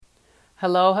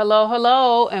Hello, hello,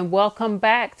 hello, and welcome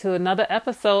back to another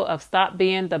episode of Stop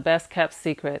Being the Best Kept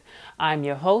Secret. I'm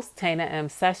your host, Tana M.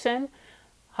 Session,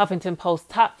 Huffington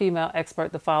Post top female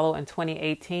expert to follow in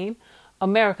 2018,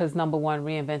 America's #1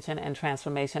 reinvention and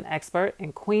transformation expert,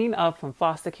 and queen of From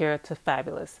Foster Care to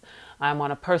Fabulous. I'm on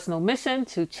a personal mission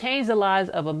to change the lives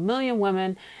of 1 million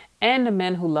women and the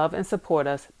men who love and support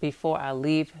us before I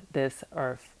leave this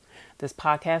earth. This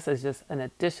podcast is just an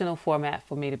additional format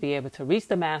for me to be able to reach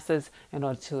the masses in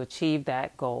order to achieve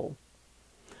that goal.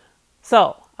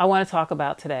 So I want to talk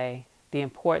about today the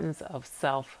importance of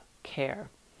self-care.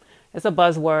 It's a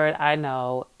buzzword, I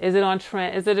know. Is it on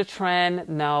trend? Is it a trend?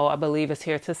 No, I believe it's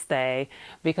here to stay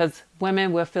because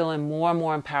women, we're feeling more and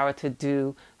more empowered to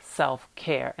do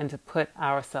self-care and to put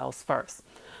ourselves first.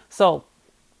 So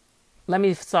let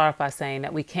me start by saying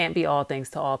that we can't be all things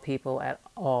to all people at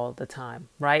all the time.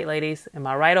 Right, ladies? Am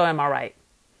I right or am I right?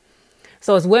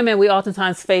 So as women, we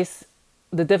oftentimes face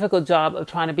the difficult job of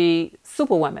trying to be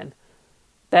super women.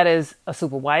 That is a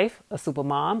super wife, a super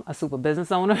mom, a super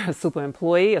business owner, a super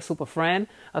employee, a super friend,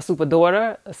 a super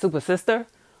daughter, a super sister,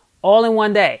 all in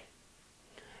one day.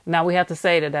 Now we have to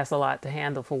say that that's a lot to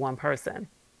handle for one person.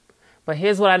 But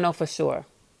here's what I know for sure,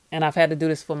 and I've had to do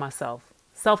this for myself.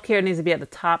 Self-care needs to be at the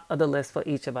top of the list for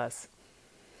each of us.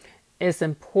 It's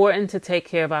important to take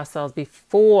care of ourselves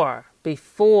before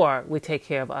we take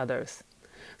care of others.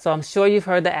 So I'm sure you've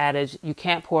heard the adage, you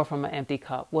can't pour from an empty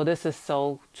cup. Well, this is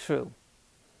so true.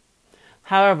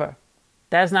 However,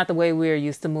 that's not the way we are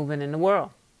used to moving in the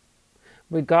world.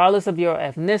 Regardless of your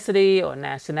ethnicity or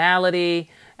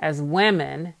nationality, as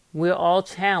women, we're all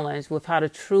challenged with how to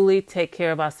truly take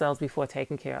care of ourselves before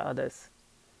taking care of others.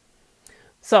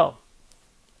 So,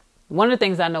 one of the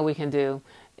things I know we can do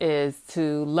is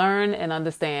to learn and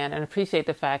understand and appreciate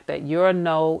the fact that your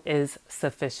no is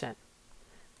sufficient.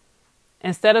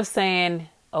 Instead of saying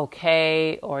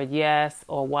okay or yes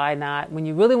or why not, when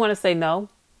you really want to say no,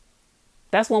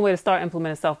 that's one way to start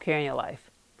implementing self-care in your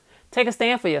life. Take a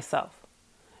stand for yourself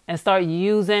and start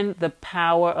using the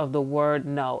power of the word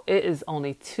no. It is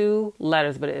only 2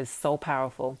 letters, but it is so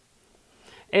powerful.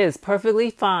 It is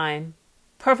perfectly fine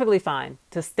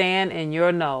to stand in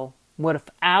your no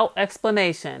without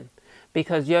explanation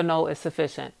because your no is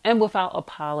sufficient and without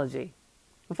apology.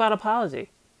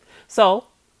 So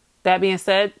that being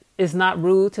said, it's not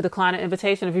rude to decline an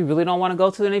invitation if you really don't want to go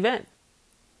to an event.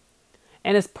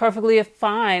 And it's perfectly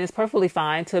fine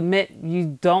to admit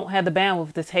you don't have the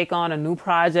bandwidth to take on a new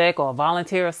project or a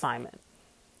volunteer assignment.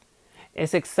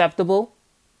 It's acceptable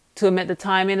to admit the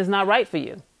timing is not right for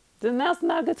you. Then that's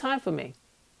not a good time for me.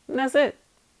 And that's it.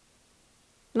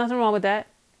 Nothing wrong with that.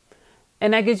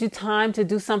 And that gives you time to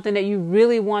do something that you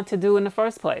really want to do in the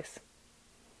first place.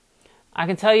 I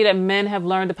can tell you that men have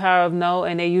learned the power of no,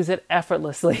 and they use it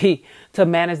effortlessly to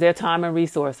manage their time and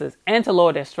resources and to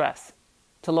lower their stress.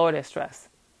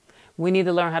 We need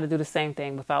to learn how to do the same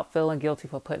thing without feeling guilty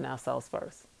for putting ourselves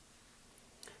first.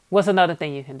 What's another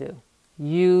thing you can do?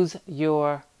 Use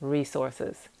your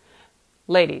resources.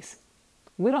 Ladies,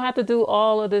 we don't have to do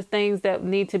all of the things that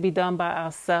need to be done by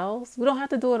ourselves. We don't have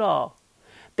to do it all.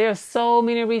 There are so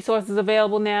many resources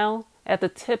available now at the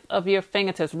tip of your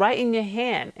fingertips, right in your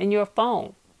hand, in your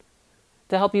phone,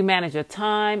 to help you manage your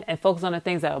time and focus on the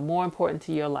things that are more important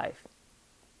to your life.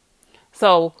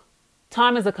 So,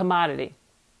 time is a commodity,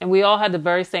 and we all have the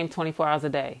very same 24 hours a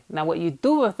day. Now, what you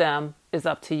do with them is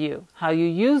up to you. How you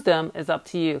use them is up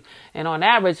to you. And on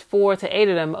average, 4 to 8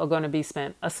 of them are going to be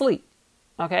spent asleep.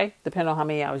 Okay? Depending on how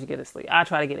many hours you get of sleep. I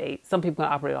try to get 8. Some people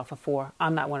can operate off of 4.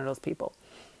 I'm not one of those people.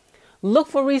 Look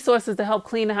for resources to help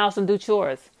clean the house and do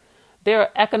chores. There are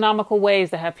economical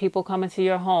ways to have people come into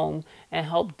your home and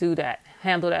help do that.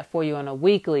 Handle that for you on a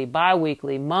weekly,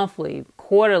 bi-weekly, monthly,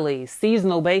 quarterly,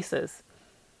 seasonal basis.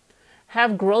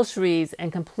 Have groceries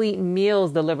and complete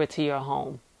meals delivered to your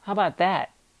home. How about that?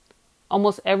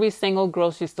 Almost every single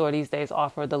grocery store these days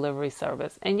offer a delivery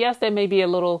service. And yes, there may be a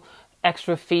little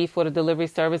extra fee for the delivery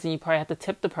service and you probably have to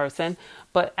tip the person.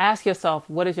 But ask yourself,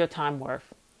 what is your time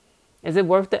worth? Is it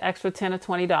worth the extra $10 or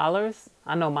 $20?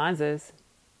 I know mine's is.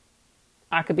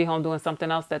 I could be home doing something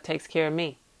else that takes care of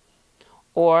me.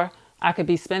 Or I could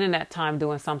be spending that time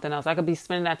doing something else. I could be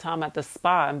spending that time at the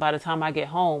spa, and by the time I get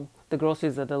home, the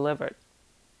groceries are delivered.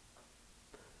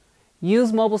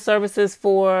 Use mobile services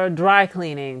for dry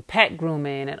cleaning, pet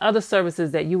grooming, and other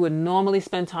services that you would normally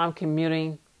spend time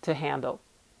commuting to handle.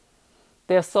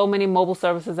 There are so many mobile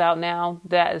services out now.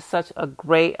 That is such a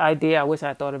great idea. I wish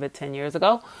I thought of it 10 years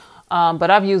ago.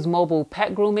 But I've used mobile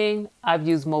pet grooming. I've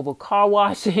used mobile car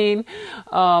washing.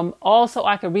 Also,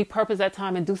 I could repurpose that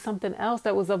time and do something else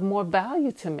that was of more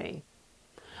value to me.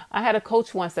 I had a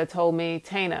coach once that told me,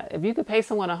 Tana, if you could pay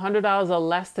someone $100 or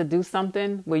less to do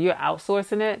something where you're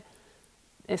outsourcing it,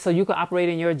 and so you can operate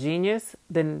in your genius,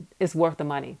 then it's worth the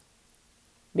money.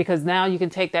 Because now you can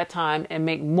take that time and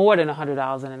make more than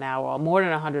 $100 in an hour or more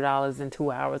than $100 in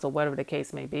 2 hours or whatever the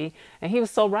case may be. And he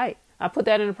was so right. I put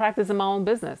that into practice in my own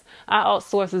business. I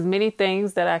outsource as many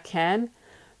things that I can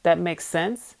that make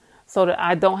sense so that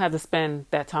I don't have to spend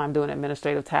that time doing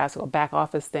administrative tasks or back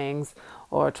office things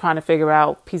or trying to figure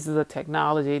out pieces of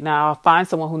technology. Now I'll find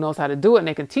someone who knows how to do it and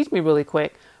they can teach me really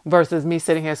quick versus me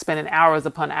sitting here spending hours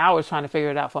upon hours trying to figure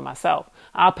it out for myself.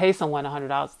 I'll pay someone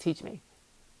 $100 to teach me.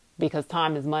 Because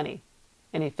time is money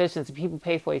and efficiency. People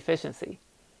pay for efficiency.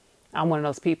 I'm one of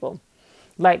those people.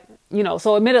 Like,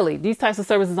 so admittedly, these types of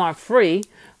services aren't free.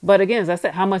 But again, as I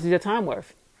said, how much is your time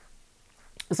worth?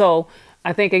 So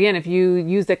I think, again, if you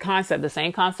use the concept, the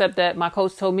same concept that my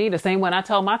coach told me, the same one I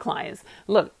tell my clients,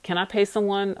 look, can I pay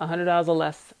someone $100 or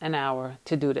less an hour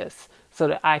to do this so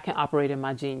that I can operate in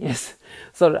my genius,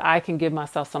 so that I can give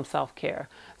myself some self-care,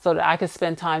 so that I can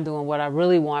spend time doing what I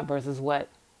really want versus what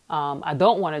I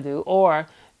don't want to do, or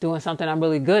doing something I'm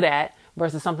really good at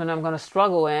versus something I'm going to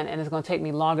struggle in and it's going to take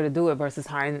me longer to do it versus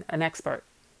hiring an expert.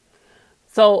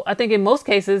 So I think in most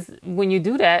cases, when you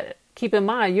do that, keep in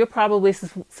mind, you're probably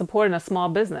supporting a small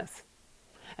business.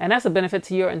 And that's a benefit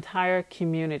to your entire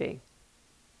community.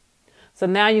 So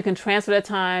now you can transfer that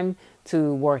time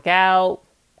to work out,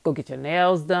 go get your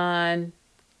nails done,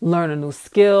 learn a new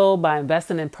skill by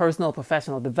investing in personal and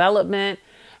professional development.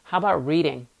 How about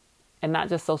reading? And not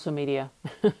just social media.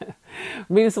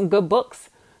 Reading some good books,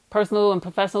 personal and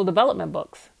professional development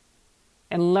books.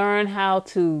 And learn how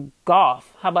to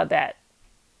golf. How about that?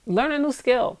 Learn a new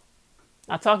skill.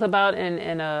 I talked about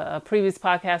in a previous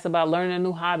podcast about learning a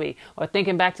new hobby or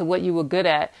thinking back to what you were good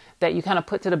at that you kind of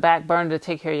put to the back burner to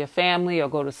take care of your family or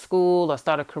go to school or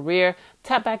start a career.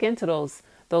 Tap back into those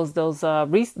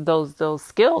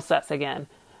skill sets again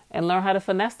and learn how to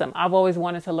finesse them. I've always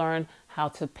wanted to learn how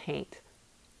to paint.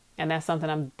 And that's something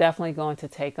I'm definitely going to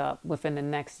take up within the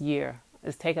next year,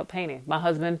 is take up painting. My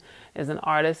husband is an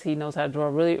artist. He knows how to draw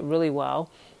really, really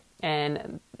well.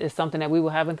 And it's something that we will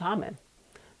have in common.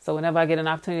 So whenever I get an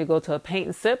opportunity to go to a paint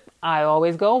and sip, I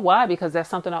always go. Why? Because that's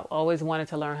something I've always wanted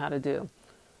to learn how to do.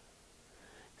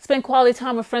 Spend quality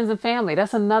time with friends and family.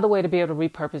 That's another way to be able to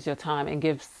repurpose your time and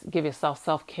give yourself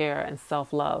self-care and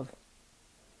self-love.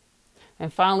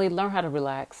 And finally, learn how to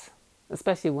relax.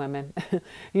 Especially women,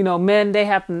 men, they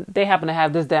happen to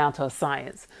have this down to a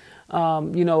science. A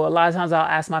lot of times I'll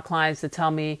ask my clients to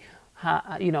tell me how,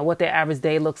 what their average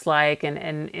day looks like.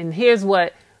 And here's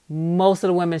what most of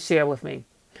the women share with me.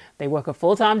 They work a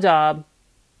full-time job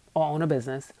or own a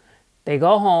business. They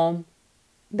go home.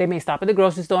 They may stop at the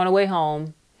grocery store on the way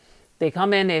home. They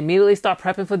come in, they immediately start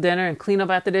prepping for dinner and clean up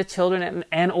after their children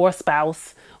and or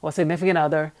spouse or significant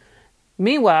other.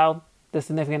 Meanwhile, the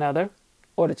significant other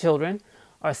or the children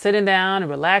are sitting down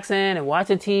and relaxing and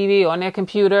watching TV on their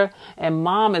computer, and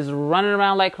mom is running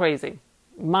around like crazy.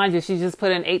 Mind you, she's just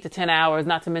put in 8 to 10 hours,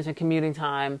 not to mention commuting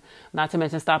time, not to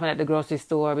mention stopping at the grocery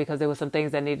store because there were some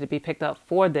things that needed to be picked up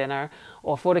for dinner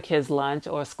or for the kids' lunch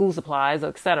or school supplies,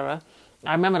 etc.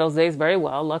 I remember those days very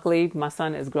well. Luckily, my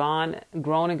son is grown and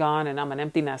gone, and I'm an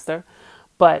empty nester.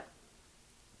 But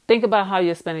think about how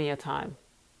you're spending your time.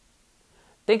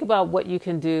 Think about what you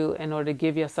can do in order to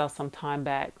give yourself some time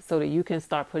back so that you can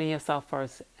start putting yourself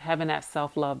first, having that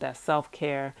self-love, that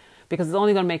self-care, because it's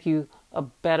only going to make you a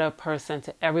better person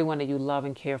to everyone that you love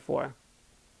and care for.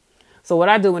 So what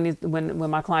I do when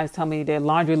my clients tell me their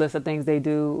laundry list of things they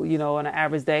do, on an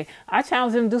average day, I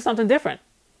challenge them to do something different.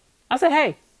 I say,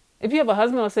 hey, if you have a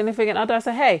husband or significant other, I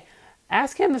say, hey,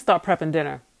 ask him to start prepping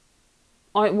dinner.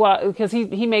 Well, because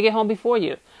he may get home before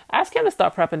you. Ask him to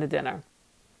start prepping the dinner.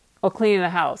 Or cleaning the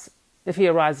house if he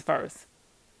arrives first.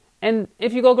 And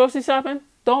if you go grocery shopping,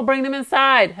 don't bring them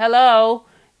inside. Hello.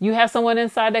 You have someone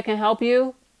inside that can help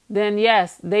you? Then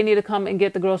yes, they need to come and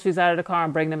get the groceries out of the car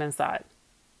and bring them inside.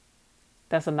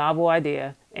 That's a novel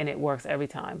idea and it works every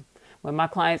time. When I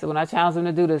challenge them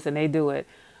to do this and they do it,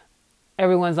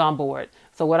 everyone's on board.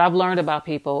 So what I've learned about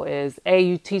people is A,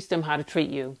 you teach them how to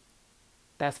treat you.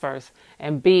 That's first.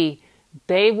 And B,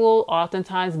 they will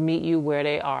oftentimes meet you where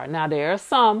they are. Now, there are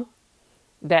some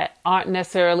that aren't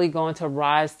necessarily going to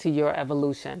rise to your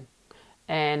evolution.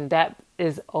 And that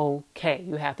is okay.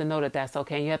 You have to know that that's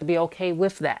okay. And you have to be okay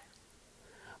with that.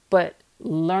 But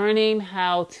learning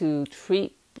how to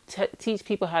teach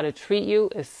people how to treat you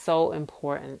is so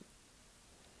important.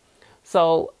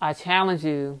 So I challenge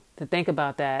you to think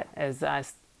about that as I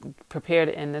prepare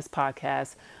to end this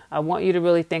podcast. I want you to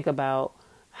really think about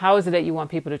how is it that you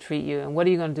want people to treat you, and what are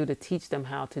you going to do to teach them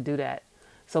how to do that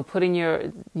So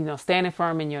standing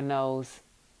firm in your nose,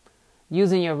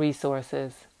 using your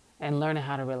resources, and learning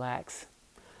how to relax.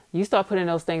 You start putting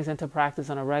those things into practice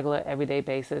on a regular, everyday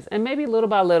basis, and maybe little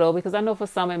by little, because I know for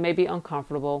some it may be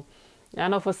uncomfortable. I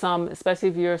know for some, especially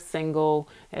if you're single,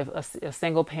 if a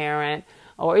single parent,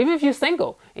 or even if you're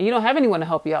single and you don't have anyone to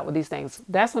help you out with these things,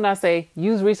 that's when I say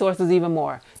use resources even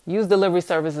more. Use delivery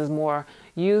services more.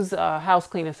 Use house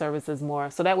cleaning services more.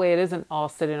 So that way it isn't all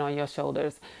sitting on your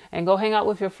shoulders. And go hang out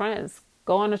with your friends.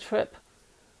 Go on a trip.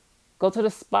 Go to the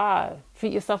spa.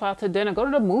 Treat yourself out to dinner. Go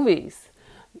to the movies.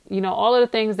 All of the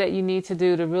things that you need to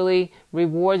do to really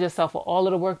reward yourself for all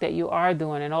of the work that you are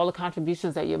doing and all the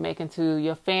contributions that you're making to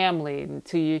your family, and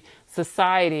to your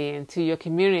society, and to your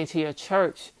community, to your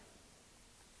church.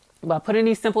 By putting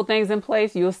these simple things in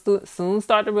place, you'll soon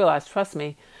start to realize, trust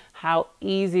me, how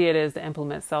easy it is to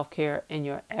implement self-care in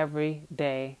your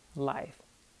everyday life.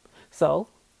 So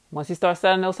once you start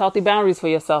setting those healthy boundaries for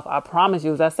yourself, I promise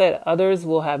you, as I said, others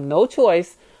will have no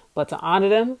choice but to honor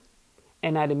them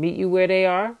and either meet you where they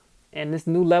are in this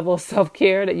new level of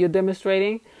self-care that you're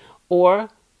demonstrating, or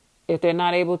if they're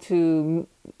not able to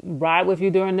ride with you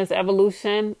during this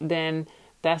evolution, then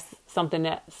that's something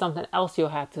else you'll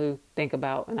have to think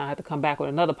about. And I'll have to come back with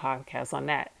another podcast on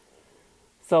that.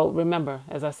 So remember,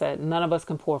 as I said, none of us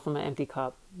can pour from an empty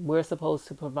cup. We're supposed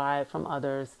to provide from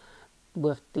others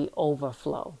with the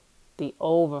overflow.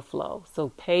 So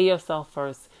pay yourself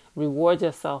first, reward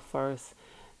yourself first,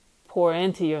 pour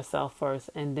into yourself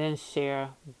first, and then share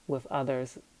with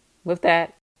others. With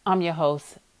that, I'm your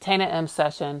host, Tana M.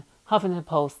 Session, Huffington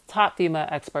Post top female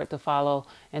expert to follow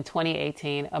in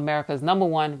 2018, America's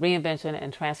 #1 reinvention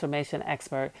and transformation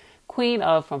expert, queen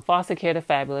of From Foster Care to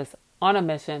Fabulous, on a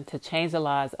mission to change the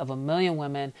lives of 1 million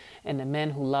women and the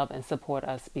men who love and support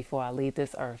us before I leave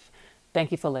this earth.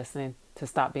 Thank you for listening to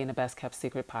Stop Being the Best Kept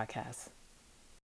Secret podcast.